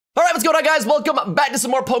Alright, what's going on, guys? Welcome back to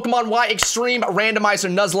some more Pokemon Y Extreme Randomizer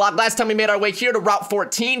Nuzlocke. Last time we made our way here to Route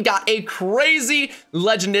 14, got a crazy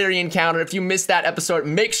legendary encounter. If you missed that episode,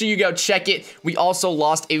 make sure you go check it. We also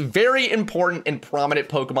lost a very important and prominent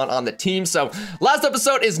Pokemon on the team, so last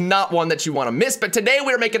episode is not one that you want to miss, but today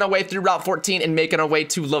we're making our way through Route 14 and making our way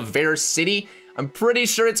to Laver City. I'm pretty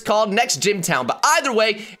sure it's called Next Gym Town, but either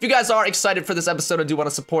way, if you guys are excited for this episode and do want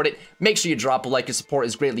to support it, make sure you drop a like. Your support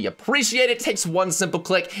is greatly appreciated. It takes one simple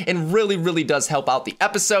click and really does help out the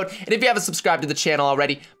episode. And if you haven't subscribed to the channel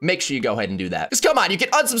already, make sure you go ahead and do that. Because come on, you can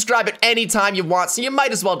unsubscribe at any time you want, so you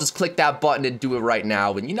might as well just click that button and do it right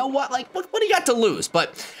now. And you know what? Like, what do you got to lose?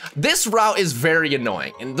 But this route is very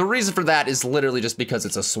annoying, and the reason for that is literally just because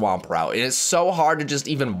it's a swamp route. It is so hard to just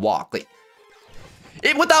even walk. Like,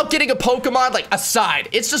 without getting a Pokemon, like, aside,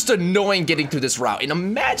 it's just annoying getting through this route. And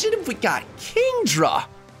imagine if we got Kingdra.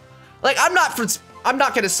 Like, I'm not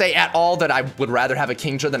gonna say at all that I would rather have a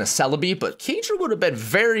Kingdra than a Celebi, but Kingdra would have been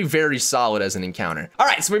very solid as an encounter. All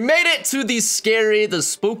right, so we made it to the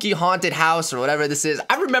spooky haunted house or whatever this is.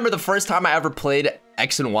 I remember the first time I ever played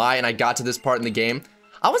X and Y and I got to this part in the game,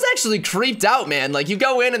 I was actually creeped out, man. Like, you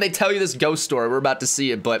go in and they tell you this ghost story. We're about to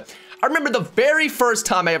see it, but I remember the very first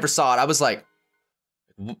time I ever saw it, I was like,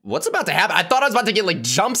 what's about to happen? I thought I was about to get like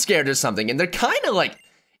jump scared or something, and there kind of like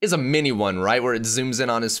is a mini one, right, where it zooms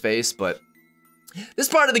in on his face, but this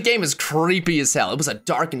part of the game is creepy as hell. It was a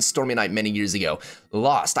dark and stormy night many years ago.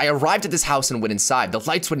 Lost. I arrived at this house and went inside. The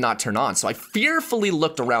lights would not turn on, so I fearfully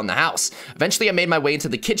looked around the house. Eventually, I made my way into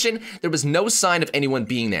the kitchen. There was no sign of anyone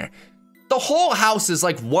being there. The whole house is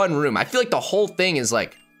like one room. I feel like the whole thing is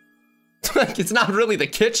like it's not really the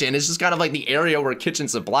kitchen, it's just kind of like the area where kitchen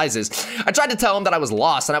supplies is. I tried to tell him that I was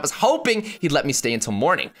lost and I was hoping he'd let me stay until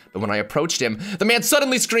morning. But when I approached him, the man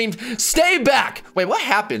suddenly screamed, "Stay back!" Wait, what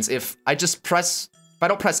happens if I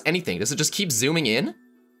don't press anything? Does it just keep zooming in?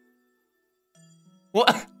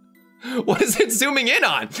 What? What is it zooming in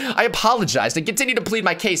on? I apologized and continued to plead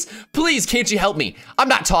my case. "Please, can't you help me?" "I'm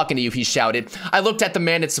not talking to you," he shouted. I looked at the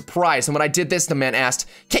man in surprise, and when I did this, the man asked,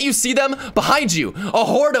 "Can't you see them? Behind you, a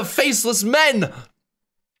horde of faceless men!"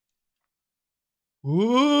 Ooh.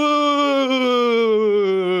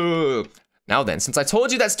 Now then, since I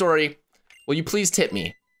told you that story, will you please tip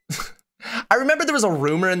me? I remember there was a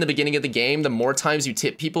rumor in the beginning of the game, the more times you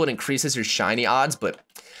tip people, it increases your shiny odds, but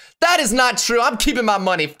that is not true. I'm keeping my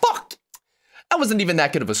money. Fuck. That wasn't even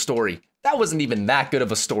that good of a story.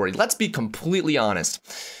 Let's be completely honest.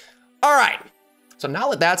 All right. So now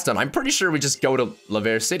that that's done, I'm pretty sure we just go to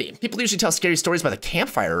Laver City. People usually tell scary stories by the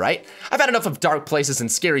campfire, right? I've had enough of dark places and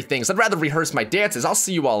scary things. I'd rather rehearse my dances. I'll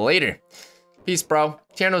see you all later. Peace, bro.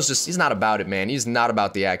 Tierno's he's not about it, man. He's not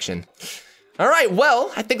about the action. All right,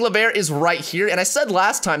 well, I think Laver is right here, and I said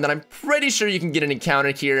last time that I'm pretty sure you can get an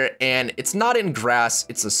encounter here, and it's not in grass,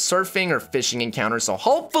 it's a surfing or fishing encounter, so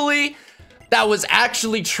hopefully that was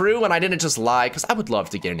actually true, and I didn't just lie, because I would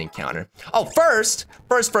love to get an encounter. Oh, first,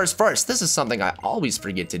 this is something I always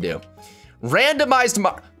forget to do. Randomized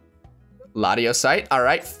Latiosite, all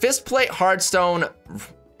right, fist plate, hardstone.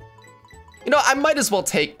 You know, I might as well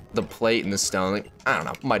take the plate and the stone. Like, I don't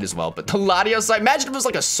know, might as well. But the Latiosite, imagine if it was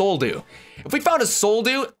like a Soldew. If we found a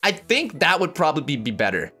Soldew, I think that would probably be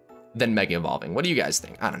better than Mega Evolving. What do you guys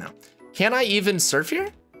think? I don't know. Can I even surf here?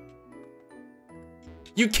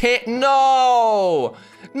 You can't, no!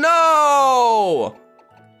 No!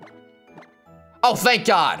 Oh, thank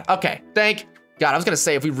God. Okay, thank God. I was gonna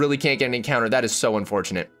say, if we really can't get an encounter, that is so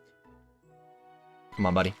unfortunate. Come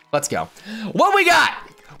on, buddy, let's go. What we got?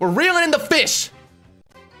 We're reeling in the fish.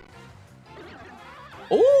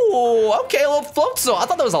 Ooh, okay, a little Floatzel. I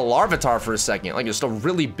thought that was a Larvitar for a second, like just a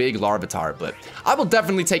really big Larvitar, but I will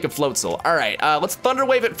definitely take a Floatzel. All right, let's Thunder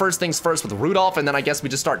Wave it first things first with Rudolph, and then I guess we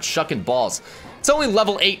just start chucking balls. It's only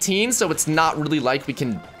level 18, so it's not really like we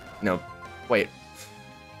can, wait.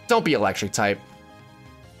 Don't be electric type.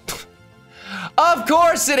 Of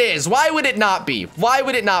course it is. Why would it not be? Why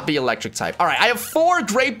would it not be electric type? All right, I have 4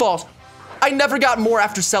 Great Balls. I never got more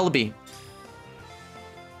after Celebi.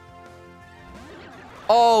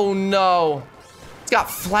 Oh no. It's got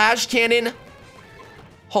Flash Cannon.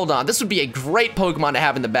 Hold on, this would be a great Pokemon to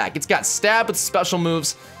have in the back. It's got Stab with special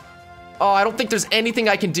moves. Oh, I don't think there's anything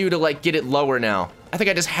I can do to like get it lower now. I think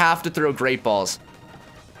I just have to throw Great Balls.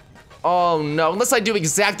 Oh no, unless I do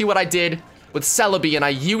exactly what I did with Celebi and I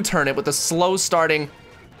U-turn it with a slow starting.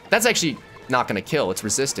 That's actually not gonna kill, it's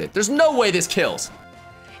resisted. There's no way this kills.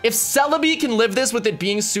 If Celebi can live this with it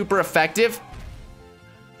being super effective,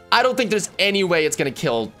 I don't think there's any way it's gonna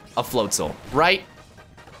kill a Floatzel, right?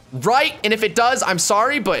 Right? And if it does, I'm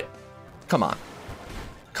sorry, but come on.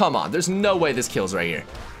 Come on, there's no way this kills right here.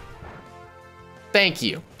 Thank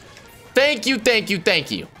you. Thank you, thank you,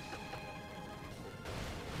 thank you.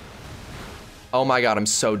 Oh my God, I'm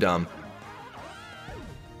so dumb.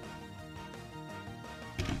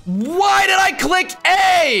 Why did I click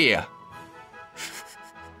A?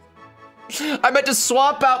 I meant to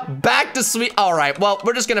swap out back to sweet. All right, well,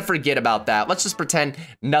 we're just gonna forget about that. Let's just pretend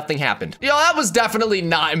nothing happened. Yo, that was definitely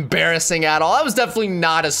not embarrassing at all. That was definitely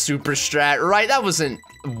not a super strat, right? That wasn't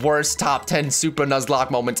worst top 10 Supra Nuzlocke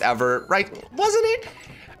moments ever, right? Wasn't it?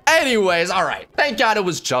 Anyways, all right. Thank God it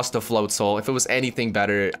was just a float soul. If it was anything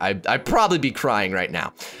better, I'd probably be crying right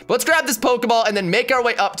now. But let's grab this Pokeball and then make our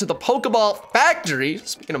way up to the Pokeball factory.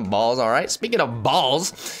 Speaking of balls, all right. Speaking of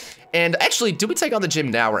balls. And actually, do we take on the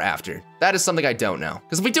gym now or after? That is something I don't know.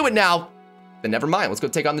 Because if we do it now, then never mind. Let's go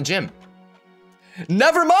take on the gym.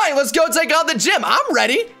 Never mind. Let's go take on the gym. I'm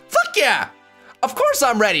ready. Fuck yeah. Of course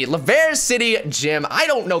I'm ready. Laver City Gym. I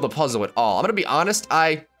don't know the puzzle at all. I'm going to be honest.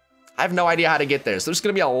 I have no idea how to get there. So there's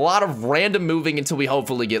going to be a lot of random moving until we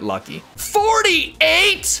hopefully get lucky.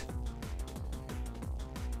 48?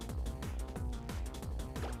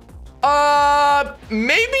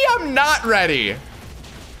 Maybe I'm not ready.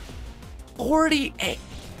 48.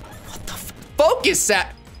 What the focus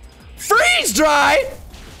set? Freeze dry?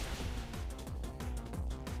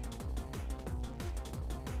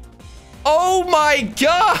 Oh my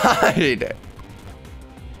God.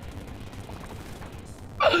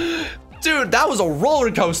 Dude, that was a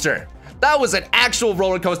roller coaster. That was an actual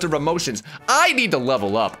roller coaster of emotions. I need to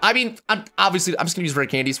level up. I mean, obviously, I'm just gonna use rare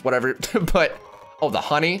candies, whatever. But, oh, the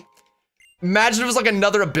honey. Imagine if it was like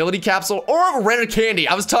another ability capsule or a rare candy.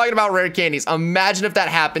 I was talking about rare candies. Imagine if that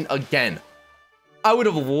happened again. I would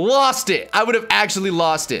have lost it. I would have actually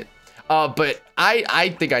lost it. But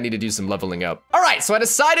I think I need to do some leveling up. All right, so I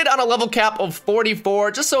decided on a level cap of 44,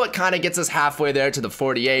 just so it kind of gets us halfway there to the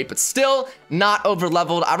 48, but still not over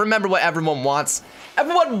leveled. I remember what everyone wants.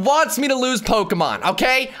 Everyone wants me to lose Pokemon,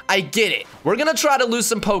 okay? I get it. We're gonna try to lose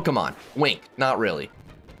some Pokemon. Wink, not really.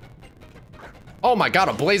 Oh my God,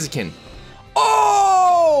 a Blaziken.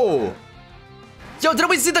 Oh! Yo, didn't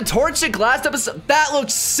we see the Torchic last episode? That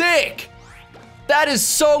looks sick. That is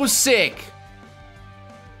so sick.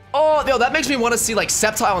 Oh, yo, that makes me want to see like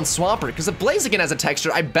Sceptile and Swampert, because if Blaziken has a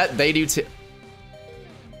texture, I bet they do too.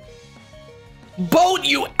 Boat,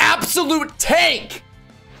 you absolute tank!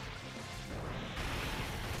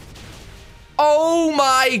 Oh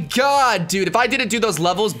my God, dude. If I didn't do those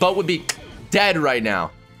levels, Boat would be dead right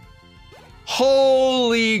now.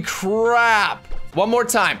 Holy crap. One more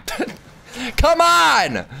time. Come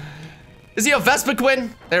on! Is he a Vespiquen?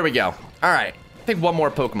 There we go. All right, I think one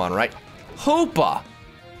more Pokemon, right? Hoopa.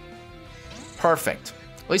 Perfect.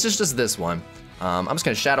 At least it's just this one. I'm just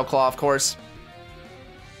gonna Shadow Claw, of course.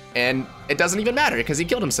 And it doesn't even matter because he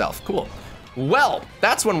killed himself. Cool. Well,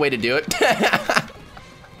 that's one way to do it.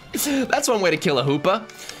 That's one way to kill a Hoopa.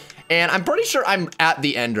 And I'm pretty sure I'm at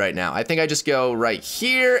the end right now. I think I just go right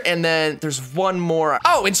here, and then there's one more.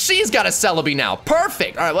 Oh, and she's got a Celebi now.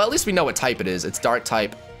 Perfect. All right, well, at least we know what type it is. It's dark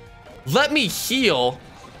type. Let me heal.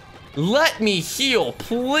 Let me heal,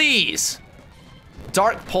 please.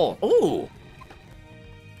 Dark Pulse. Ooh.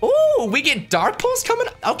 Ooh, we get Dark Pulse coming?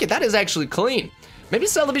 Okay, that is actually clean. Maybe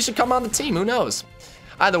Celebi should come on the team, who knows?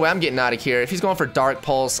 Either way, I'm getting out of here. If he's going for Dark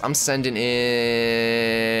Pulse, I'm sending in...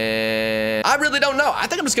 I really don't know. I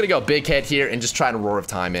think I'm just gonna go Big Head here and just try to Roar of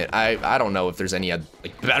Time it. I don't know if there's any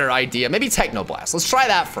like, better idea. Maybe Technoblast. Let's try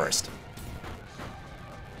that first.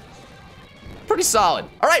 Pretty solid.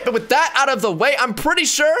 All right, but with that out of the way, I'm pretty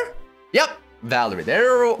sure... Yep. Valerie,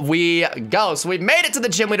 there we go. So we made it to the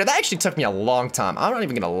gym leader. That actually took me a long time. I'm not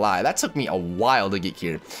even gonna lie. That took me a while to get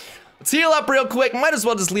here. Let's heal up real quick. Might as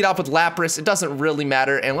well just lead off with Lapras. It doesn't really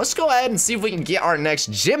matter. And let's go ahead and see if we can get our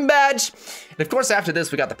next gym badge. And of course, after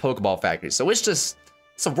this, we got the Pokeball factory. So it's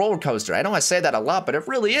a roller coaster. I know I say that a lot, but it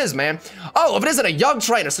really is, man. Oh, if it isn't a young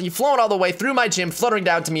trainer, so you've flown all the way through my gym, fluttering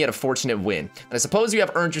down to me at a fortunate win. And I suppose you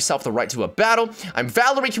have earned yourself the right to a battle. I'm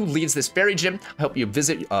Valerie, who leads this fairy gym.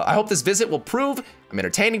 I hope this visit will prove I'm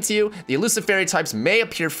entertaining to you. The elusive fairy types may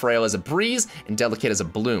appear frail as a breeze and delicate as a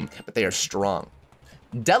bloom, but they are strong.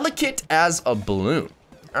 Delicate as a balloon.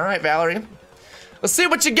 All right, Valerie. Let's see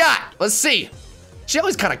what you got. Let's see. She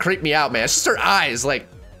always kind of creeped me out, man. It's just her eyes, like,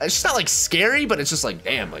 it's not like scary, but it's just like,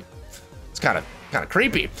 damn, like, it's kind of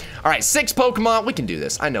creepy. All right, 6 Pokemon. We can do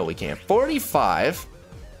this. I know we can. 45.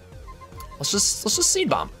 Let's just Seed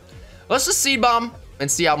Bomb. Let's just Seed Bomb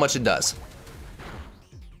and see how much it does.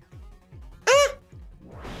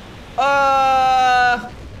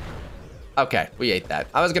 Okay, we ate that.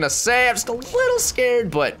 I was gonna say I'm just a little scared,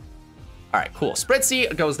 but all right, cool.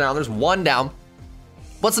 Spritzy goes down. There's 1 down.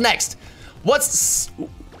 What's next? What's...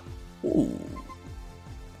 Ooh.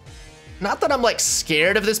 Not that I'm like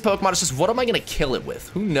scared of this Pokemon, it's just what am I gonna kill it with?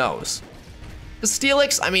 Who knows? The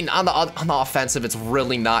Steelix, I mean, on the offensive, it's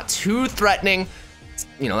really not too threatening. It's,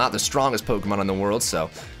 you know, not the strongest Pokemon in the world, so.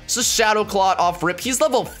 It's just Shadow Claw off rip. He's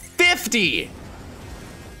level 50.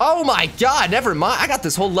 Oh my God, never mind. I got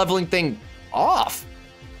this whole leveling thing off.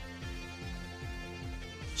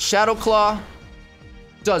 Shadow Claw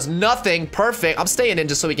does nothing. Perfect. I'm staying in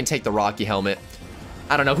just so we can take the Rocky Helmet.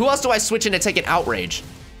 I don't know. Who else do I switch in to take an Outrage?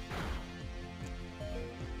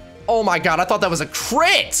 Oh my God, I thought that was a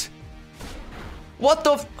crit. What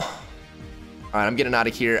the? All right, I'm getting out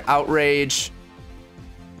of here. Outrage.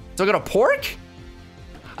 Do I go to Pork?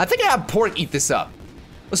 I think I have Pork eat this up.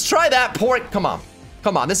 Let's try that. Pork, come on.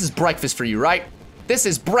 Come on, this is breakfast for you, right? This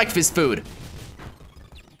is breakfast food.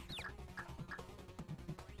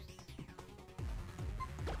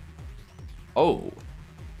 Oh.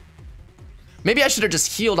 Maybe I should have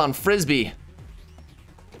just healed on Frisbee.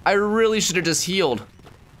 I really should have just healed.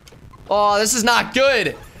 Oh, this is not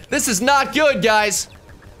good. This is not good, guys.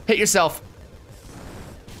 Hit yourself.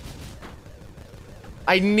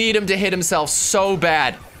 I need him to hit himself so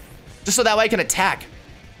bad. Just so that way I can attack.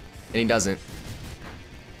 And he doesn't.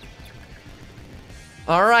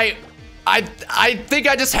 All right. I think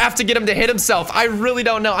I just have to get him to hit himself. I really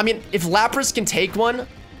don't know. I mean, if Lapras can take one,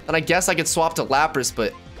 then I guess I could swap to Lapras,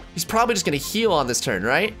 but he's probably just gonna heal on this turn,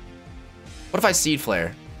 right? What if I Seed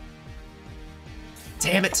Flare?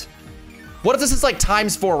 Damn it. What if this is like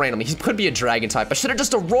 ×4 randomly? He could be a dragon type. I should have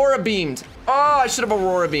just Aurora Beamed. Oh, I should have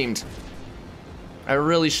Aurora Beamed. I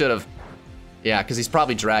really should have. Yeah, because he's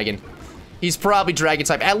probably dragon. He's probably dragon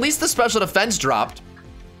type. At least the special defense dropped.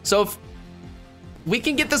 So if we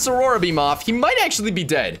can get this Aurora Beam off, he might actually be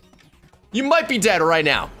dead. You might be dead right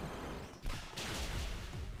now.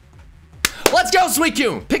 Let's go,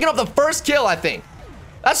 Suicune. Picking up the first kill, I think.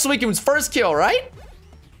 That's Suicune's first kill, right?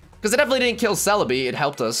 Because it definitely didn't kill Celebi. It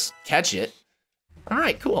helped us catch it. All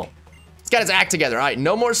right, cool. He's got his act together. All right,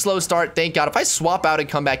 no more slow start. Thank God. If I swap out and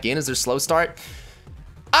come back in, is there slow start?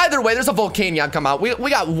 Either way, there's a Volcanion come out. We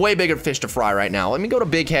got way bigger fish to fry right now. Let me go to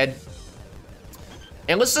Big Head.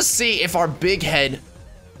 And let's just see if our Big Head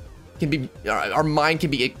can be, our mind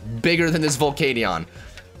can be bigger than this Volcanion.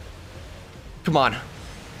 Come on.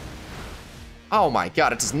 Oh my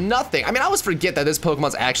God, it does nothing. I mean, I always forget that this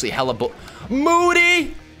Pokemon's actually hella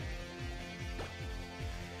Moody!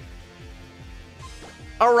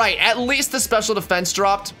 All right, at least the special defense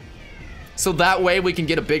dropped. So that way we can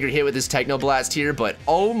get a bigger hit with this Techno Blast here, but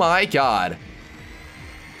oh my God.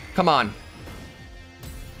 Come on.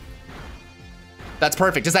 That's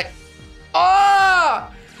perfect. Is that?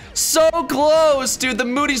 Ah! So close, dude. The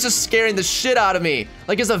Moody's just scaring the shit out of me.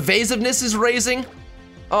 Like his evasiveness is raising.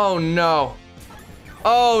 Oh no.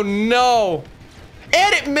 Oh no.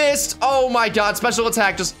 And it missed. Oh my God. Special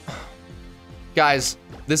attack just. Guys,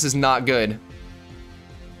 this is not good.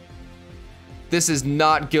 This is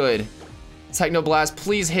not good. Techno Blast,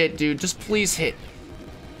 please hit, dude. Just please hit.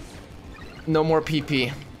 No more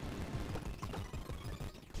PP.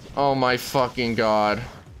 Oh my fucking God.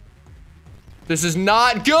 This is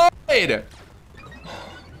not good!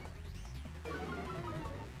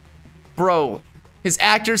 Bro, his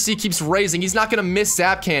accuracy keeps raising. He's not gonna miss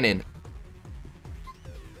Zap Cannon.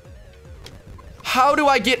 How do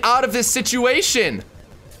I get out of this situation?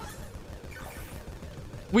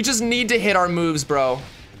 We just need to hit our moves, bro.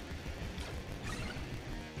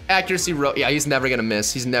 Accuracy, yeah, he's never gonna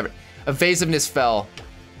miss. He's never. Evasiveness fell.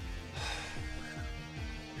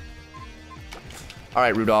 All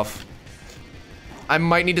right, Rudolph. I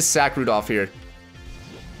might need to sack Rudolph here.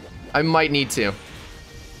 I might need to.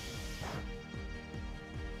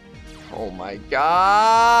 Oh my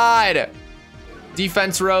God.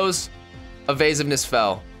 Defense rose. Evasiveness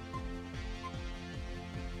fell.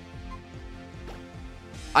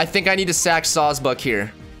 I think I need to sack Sawsbuck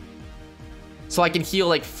here. So I can heal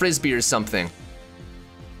like Frisbee or something.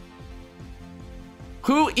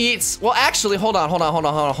 Who eats? Well, actually, hold on.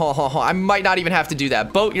 I might not even have to do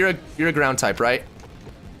that. Boat, you're a ground type, right?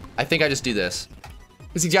 I think I just do this.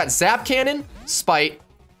 Because he's got Zap Cannon, Spite,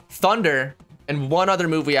 Thunder, and one other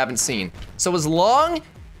move we haven't seen. So as long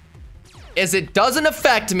as it doesn't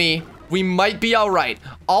affect me, we might be all right.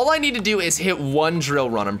 All I need to do is hit one Drill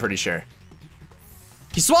Run, I'm pretty sure.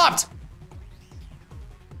 He swapped!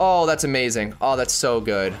 Oh, that's amazing. Oh, that's so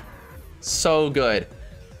good. So good.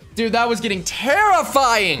 Dude, that was getting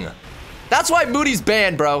terrifying. That's why Moody's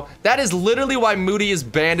banned, bro. That is literally why Moody is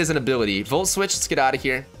banned as an ability. Volt Switch, let's get out of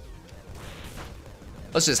here.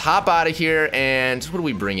 Let's just hop out of here and what do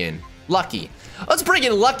we bring in? Lucky. Let's bring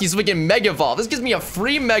in Lucky so we can Mega Evolve. This gives me a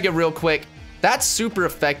free Mega real quick. That's super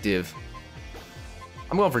effective.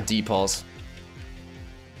 I'm going for D-Pulse.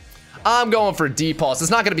 I'm going for D-Pulse.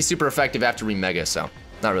 It's not going to be super effective after Remega, so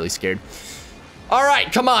not really scared. All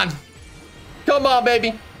right, come on. Come on,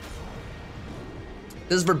 baby.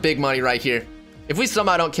 This is for big money right here. If we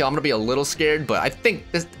somehow don't kill, I'm going to be a little scared, but I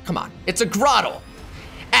think this... Come on. It's a Grottle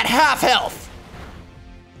at half health.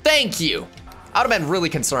 Thank you. I would have been really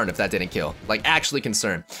concerned if that didn't kill. Like, actually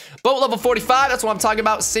concerned. Boat level 45, that's what I'm talking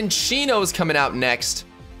about. Cinccino's coming out next.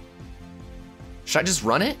 Should I just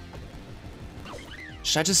run it?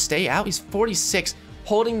 Should I just stay out? He's 46,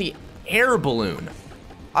 holding the air balloon.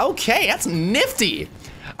 Okay, that's nifty.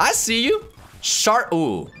 I see you. Shark,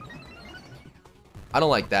 ooh. I don't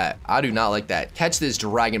like that. I do not like that. Catch this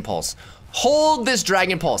Dragon Pulse. Hold this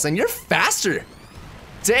Dragon Pulse, and you're faster.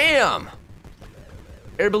 Damn.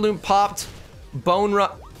 Air balloon popped. Bone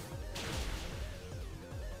run.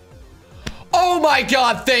 Oh my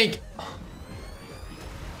God,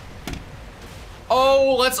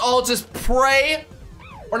 Oh, let's all just pray.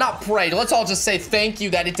 Or not pray, let's all just say thank you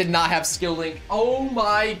that it did not have skill link. Oh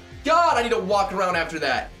my God, I need to walk around after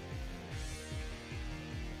that.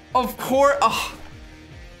 Of course, oh.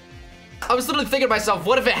 I was literally thinking to myself,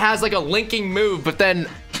 what if it has like a linking move, but then,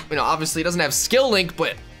 you know, obviously it doesn't have skill link,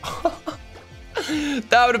 but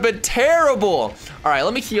that would have been terrible. All right,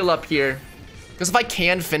 let me heal up here. Because if I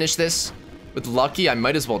can finish this with Lucky, I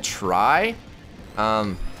might as well try.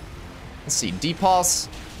 Let's see, D-Pulse.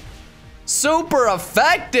 Super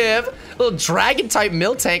effective. Little dragon type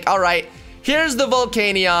Miltank. All right, here's the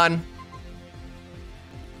Volcanion.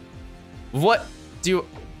 What do,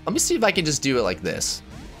 let me see if I can just do it like this.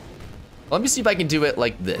 Let me see if I can do it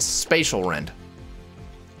like this. Spatial Rend.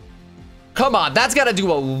 Come on, that's gotta do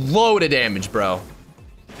a load of damage, bro.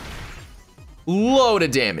 Load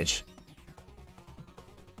of damage.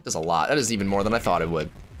 That's a lot. That is even more than I thought it would.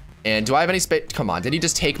 And do I have any space? Come on, did he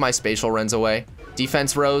just take my Spatial Rends away?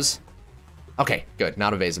 Defense rose. Okay, good,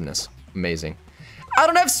 not evasiveness. Amazing. I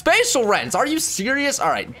don't have Spatial Rends. Are you serious? All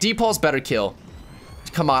right, D-Pulse better kill.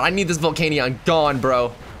 Come on, I need this Volcanion gone,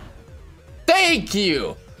 bro. Thank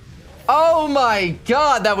you. Oh my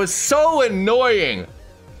God, that was so annoying.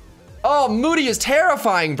 Oh, Moody is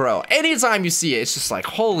terrifying, bro. Anytime you see it, it's just like,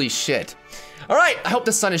 holy shit. All right, I hope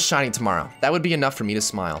the sun is shining tomorrow. That would be enough for me to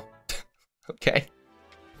smile. Okay.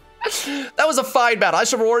 That was a fine battle. I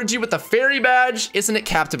should reward you with the fairy badge. Isn't it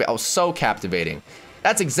captivating? Oh, so captivating.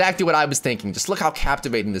 That's exactly what I was thinking. Just look how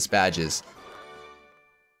captivating this badge is.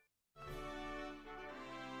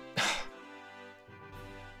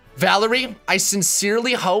 Valerie, I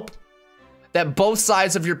sincerely hope that both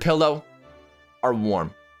sides of your pillow are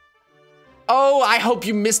warm. Oh, I hope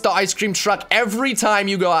you miss the ice cream truck every time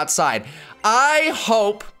you go outside. I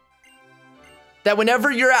hope that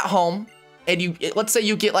whenever you're at home and you, let's say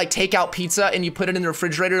you get like takeout pizza and you put it in the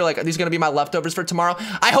refrigerator, like these are gonna be my leftovers for tomorrow.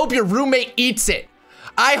 I hope your roommate eats it.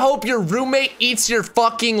 I hope your roommate eats your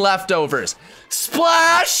fucking leftovers.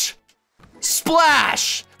 Splash!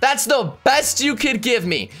 Splash! That's the best you could give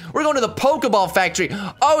me. We're going to the Pokeball factory.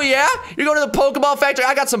 Oh yeah? You're going to the Pokeball factory?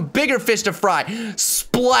 I got some bigger fish to fry.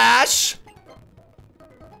 Splash!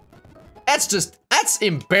 That's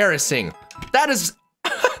embarrassing. That is,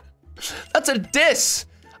 that's a diss,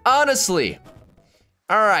 honestly.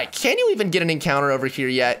 All right, can you even get an encounter over here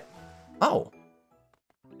yet? Oh,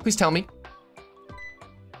 please tell me.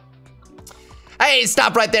 Hey,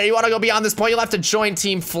 stop right there. You wanna go beyond this point? You'll have to join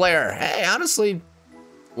Team Flare. Hey, honestly,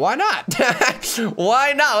 why not?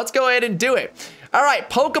 Why not? Let's go ahead and do it. All right,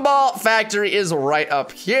 Pokeball Factory is right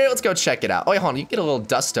up here. Let's go check it out. Oh, wait, hold on. You get a little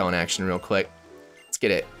Dust Stone action real quick. Let's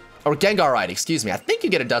get it. Or Gengarite, excuse me. I think you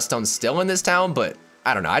get a Dust Stone still in this town, but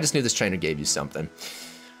I don't know. I just knew this trainer gave you something.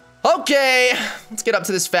 Okay, let's get up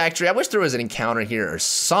to this factory. I wish there was an encounter here or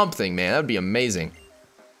something, man. That would be amazing.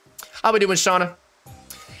 How we doing, Shauna?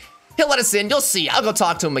 He'll let us in. You'll see. I'll go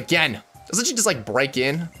talk to him again. Doesn't she just like break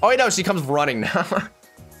in? Oh, wait, no, she comes running now.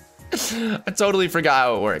 I totally forgot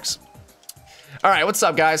how it works. All right, what's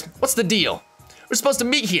up, guys? What's the deal? We're supposed to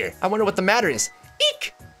meet here. I wonder what the matter is.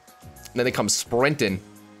 Eek! And then they come sprinting.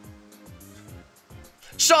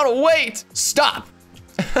 Shauna, wait! Stop!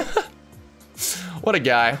 What a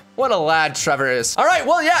guy. What a lad Trevor is. All right,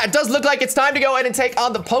 well, yeah, it does look like it's time to go ahead and take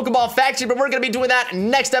on the Pokeball Factory, but we're gonna be doing that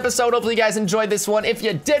next episode. Hopefully you guys enjoyed this one. If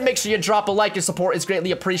you did, make sure you drop a like. Your support is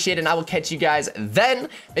greatly appreciated, and I will catch you guys then.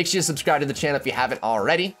 Make sure you subscribe to the channel if you haven't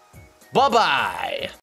already. Bye-bye.